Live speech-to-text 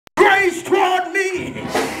grace toward me.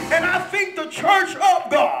 And I think the church of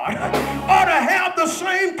God ought to have the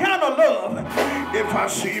same kind of love. If I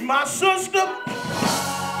see my sister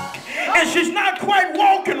and she's not quite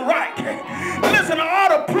walking right, listen, I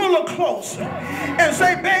ought to pull her close and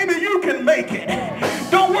say, baby, you can make it.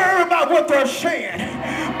 Don't worry about what they're saying.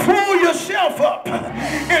 Pull yourself up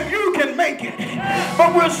and you can make it.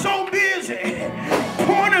 But we're so busy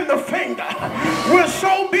pointing the finger. We're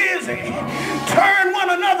so busy tearing one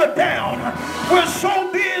another down. We're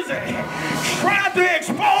so busy trying to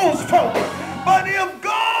expose folk. But if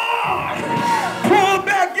God pulled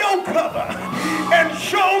back your cover and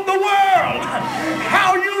showed the world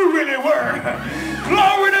how you really were,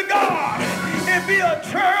 glory to God, it'd be a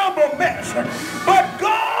terrible mess. But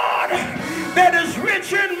God that is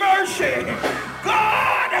rich in mercy,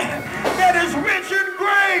 God that is rich in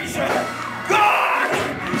grace, God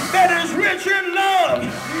that is rich in love,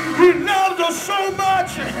 he loves us so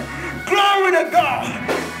much, glory to God,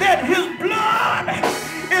 that his blood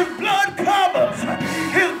covers,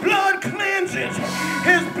 his blood cleanses,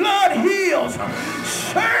 his blood heals.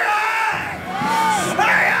 Say I,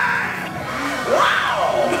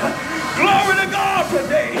 wow, glory to God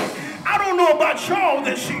today. I don't know about y'all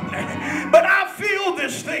this evening, but I feel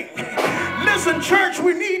this thing. Listen, church,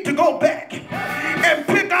 we need to go back and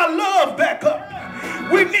pick our love back up.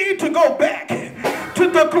 We need to go back to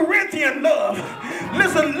the Corinthian love.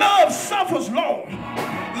 Listen, love suffers long.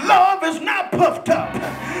 Love is not puffed up.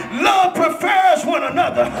 Love prefers one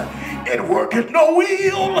another. It worketh no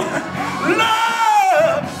ill.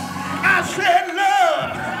 Love, I said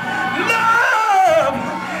love. Love,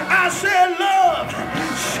 I said love.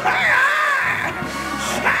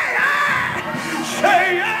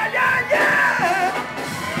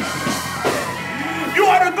 You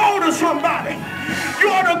ought to go to somebody. You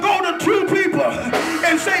ought to go to two people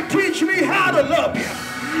and say, teach me how to love you.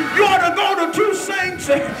 You ought to go to two saints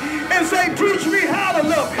and say, teach me how to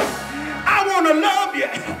love you. I want to love you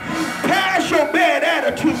past your bad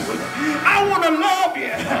attitude. I want to love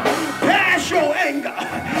you past your anger.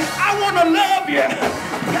 I want to love you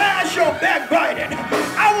past your backbiting.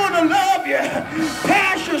 I want to love you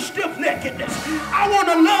past your stiff-neckedness. I want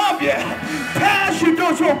to love you past your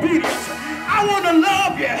disobedience. I want to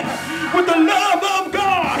love you with the love of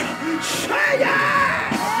God. Say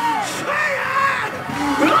it! Say it!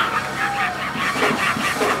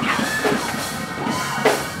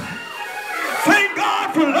 Thank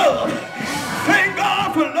God for love. Thank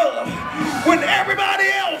God for love. When everybody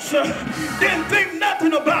else didn't think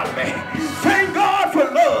nothing about me. Thank God for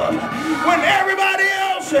love. When everybody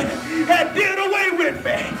else had did away with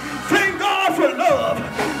me. Thank God for love.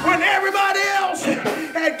 When everybody else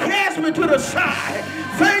had cast me to the side.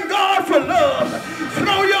 Thank God for love.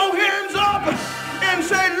 Throw your hands up and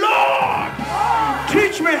say, Lord,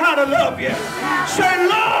 teach me how to love you. Say,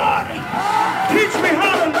 Lord, teach me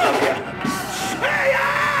how to love you. Say it.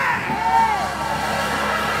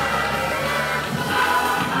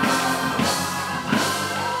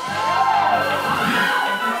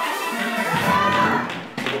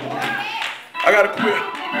 I gotta quit.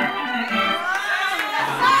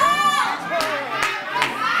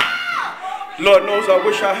 Lord knows I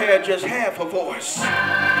wish I had just half a voice.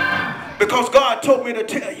 Because God told me to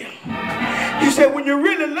tell you. He said when you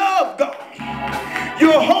really love God,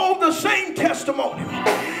 you'll hold the same testimony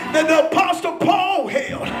that the Apostle Paul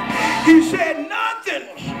held. He said nothing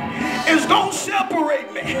is going to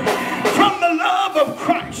separate me from the love of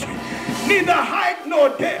Christ. Neither height nor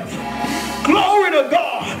depth. Glory to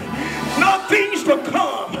God. No things to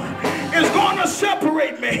come is going to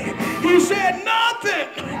separate me. He said nothing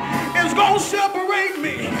is going to separate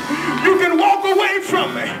me. You can walk away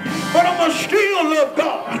from me, but I'm going to still love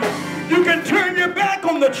God. You can turn your back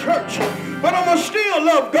on the church, but I'm going to still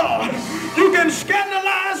love God. You can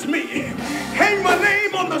scandalize me, hang my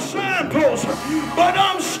name on the signpost, but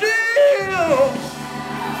I'm still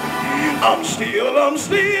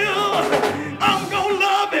going to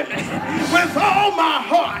love him with all my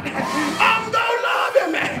heart. I'm going to love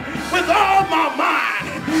him with all my mind.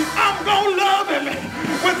 I'm going to love him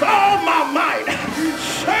with all my might.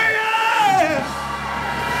 Say it.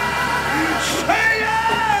 Say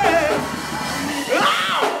it.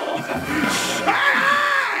 Oh, say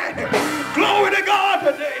it. Glory to God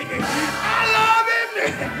today. I love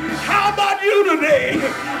him. How about you today?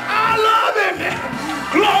 I love him.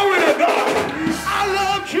 Glory to God. I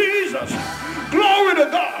love Jesus. Glory to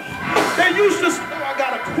God. They used to, I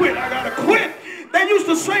gotta quit. They used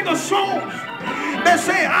to sing a song that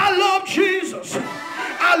say, I love Jesus.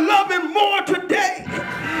 I love him more today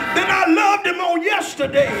than I loved him on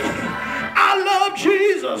yesterday. I love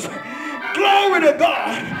Jesus. Glory to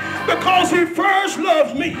God. because he first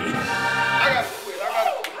loved me. I got to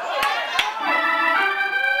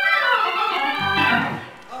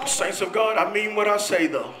quit. Saints of God, I mean what I say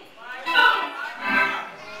though.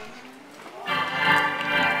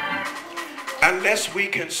 Unless we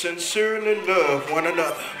can sincerely love one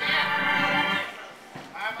another,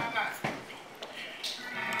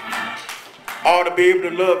 I ought to be able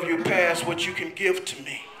to love you past what you can give to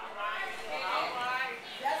me.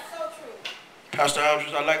 That's so true. Pastor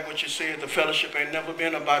Aldridge, I like what you said. The fellowship ain't never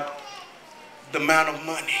been about the amount of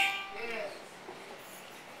money.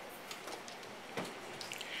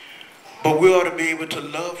 But we ought to be able to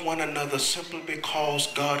love one another simply because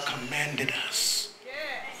God commanded us.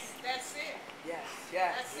 Yes, that's it. Yes,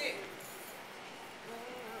 yes. That's it.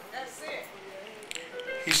 That's it.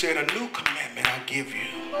 He said, a new commandment I give you.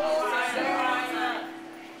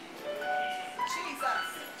 Jesus.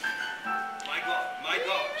 My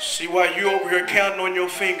God. See, while you over here counting on your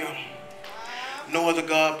finger, no other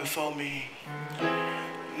God before me,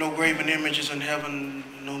 no graven images in heaven,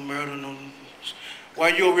 no murder, no...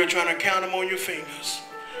 While you over here trying to count them on your fingers,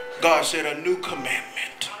 God said a new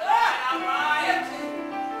commandment.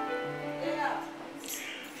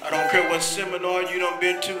 I don't care what seminar you done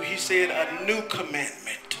been to, he said a new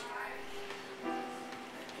commandment.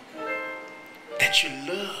 That you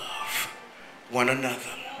love one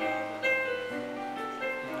another.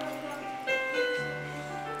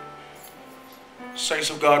 Saints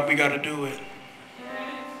of God, we got to do it.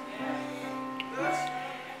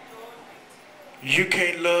 You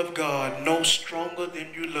can't love God no stronger than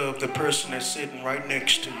you love the person that's sitting right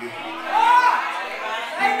next to you.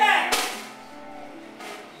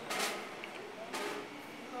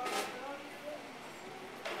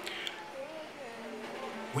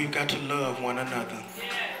 We've got to love one another.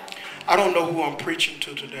 I don't know who I'm preaching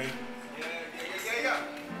to today.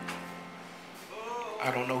 I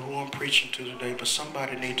don't know who I'm preaching to today, but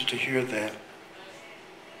somebody needed to hear that.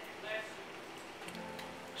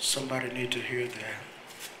 Somebody need to hear that.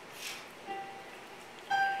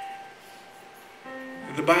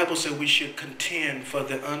 The Bible said we should contend for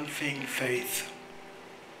the unfeigned faith,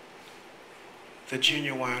 the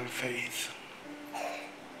genuine faith.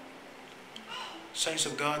 Saints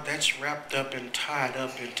of God, that's wrapped up and tied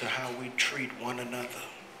up into how we treat one another.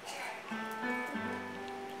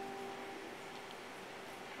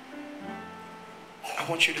 I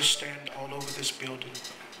want you to stand all over this building.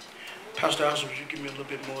 Pastor Alson, would you give me a little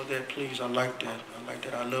bit more of that, please? I like that. I like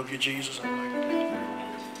that. I love you, Jesus. I like that.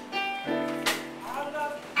 I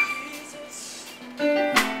love you, Jesus.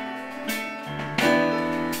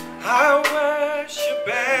 I worship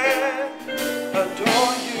and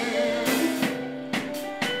adore you.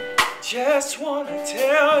 Just want to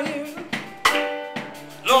tell you,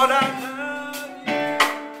 Lord, I love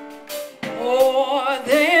you more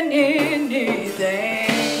than anything.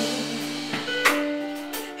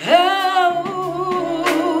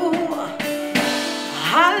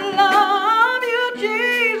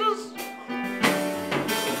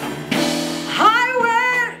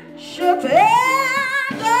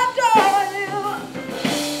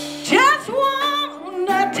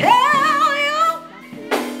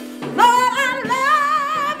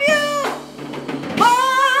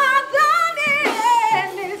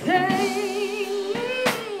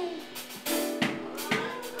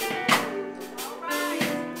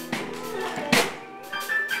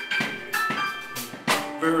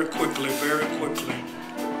 Very quickly.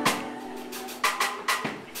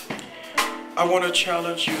 I want to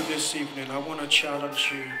challenge you this evening. I want to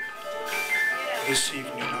challenge you this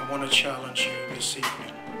evening. I want to challenge you this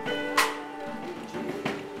evening.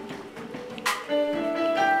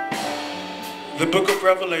 The book of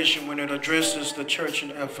Revelation, when it addresses the church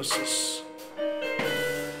in Ephesus,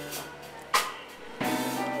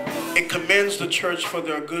 it commends the church for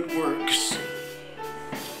their good works.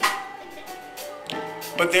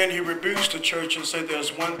 But then he rebukes the church and says,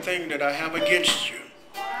 there's one thing that I have against you.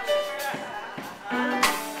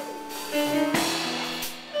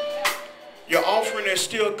 Your offering is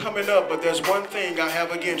still coming up, but there's one thing I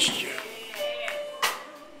have against you.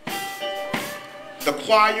 The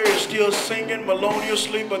choir is still singing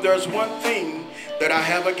melodiously, but there's one thing that I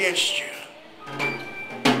have against you.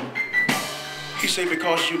 He said,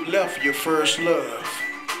 because you left your first love.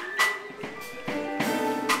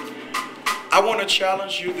 I want to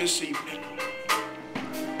challenge you this evening.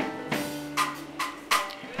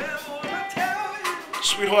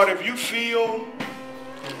 Sweetheart, if you feel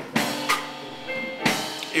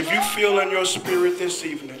in your spirit this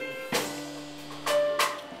evening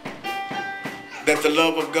that the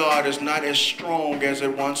love of God is not as strong as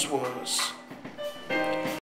it once was,